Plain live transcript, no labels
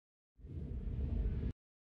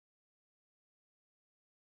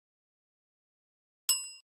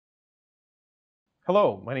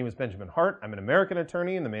Hello, my name is Benjamin Hart. I'm an American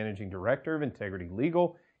attorney and the Managing Director of Integrity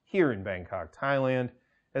Legal here in Bangkok, Thailand.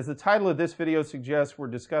 As the title of this video suggests, we're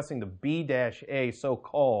discussing the B-A,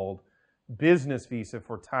 so-called business visa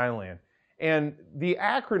for Thailand. And the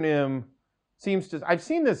acronym seems to, I've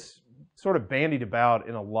seen this sort of bandied about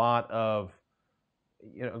in a lot of,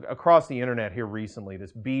 across the internet here recently,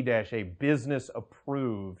 this B-A, business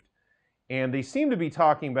approved. And they seem to be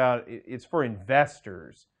talking about it's for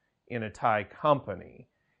investors in a Thai company.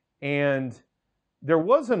 And there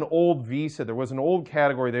was an old visa, there was an old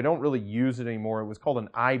category, they don't really use it anymore. It was called an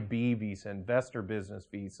IB visa, Investor Business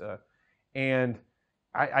Visa. And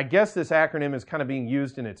I guess this acronym is kind of being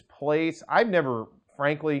used in its place. I've never,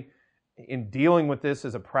 frankly, in dealing with this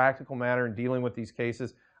as a practical matter and dealing with these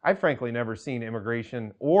cases, I've frankly never seen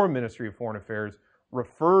Immigration or Ministry of Foreign Affairs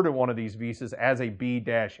refer to one of these visas as a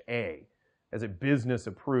B-A, as a business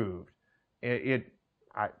approved.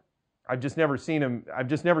 I've just never seen them. I've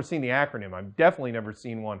just never seen the acronym. I've definitely never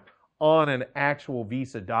seen one on an actual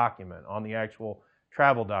visa document, on the actual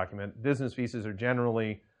travel document. Business visas are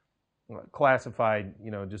generally classified,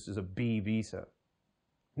 just as a B visa.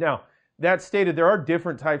 Now, that stated, there are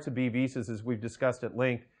different types of B visas, as we've discussed at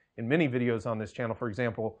length in many videos on this channel. For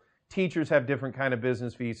example, teachers have different kind of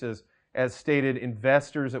business visas. As stated,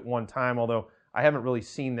 investors at one time, although I haven't really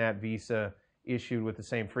seen that visa issued with the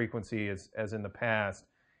same frequency as in the past.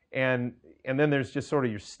 And then there's just sort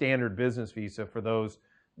of your standard business visa for those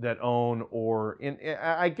that own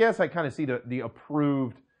I guess I kind of see the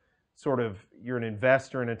approved sort of, you're an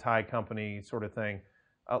investor in a Thai company sort of thing.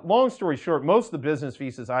 Long story short, most of the business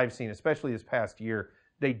visas I've seen, especially this past year,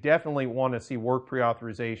 they definitely want to see work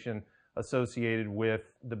pre-authorization associated with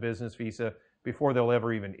the business visa before they'll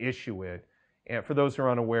ever even issue it. And for those who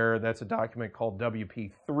are unaware, that's a document called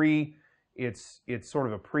WP3. It's sort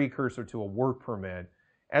of a precursor to a work permit.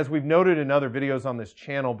 As we've noted in other videos on this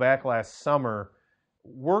channel, back last summer,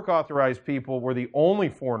 work authorized people were the only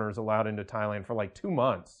foreigners allowed into Thailand for like 2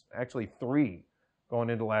 months, actually 3, going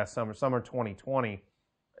into last summer 2020.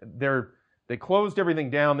 They closed everything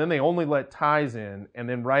down, then they only let Thais in, and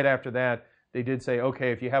then right after that, they did say,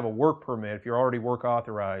 okay, if you have a work permit, if you're already work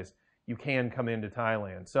authorized, you can come into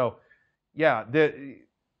Thailand. So yeah,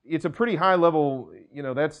 it's a pretty high level,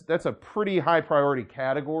 that's a pretty high priority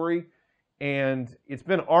category. And it's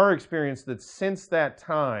been our experience that since that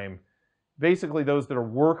time, basically those that are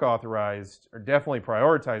work authorized are definitely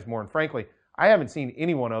prioritized more. And frankly, I haven't seen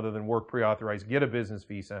anyone other than work pre-authorized get a business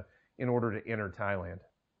visa in order to enter Thailand.